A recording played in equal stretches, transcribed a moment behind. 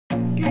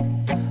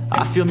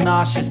I feel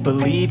nauseous,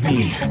 believe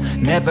me.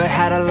 Never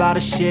had a lot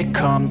of shit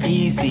come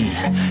easy.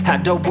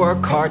 Had to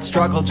work hard,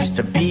 struggle just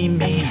to be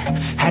me.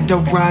 Had to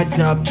rise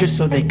up just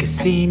so they could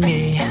see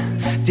me.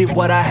 Did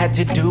what I had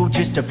to do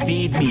just to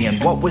feed me.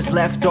 And what was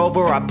left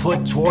over I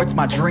put towards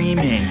my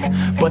dreaming.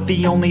 But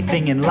the only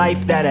thing in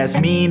life that has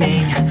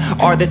meaning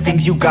are the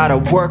things you gotta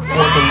work for,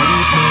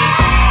 believe me.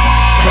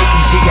 Take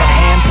into your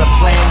hands a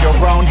plan,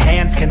 your own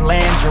hands can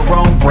land your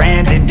own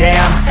brand. And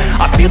damn,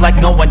 I feel like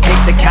no one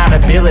takes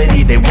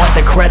accountability. They want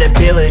the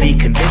credibility,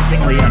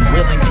 convincingly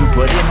unwilling to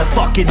put in the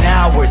fucking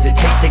hours it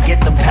takes to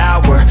get some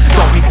power.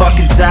 Don't be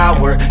fucking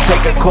sour,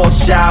 take a cold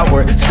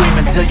shower. Scream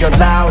until you're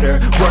louder,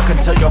 work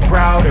until you're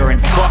prouder.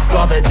 And fuck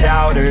all the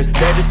doubters,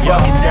 they're just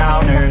fucking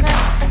downers.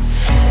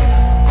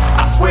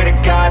 I swear to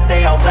God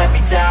they all let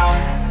me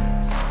down.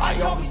 I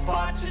always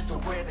fought just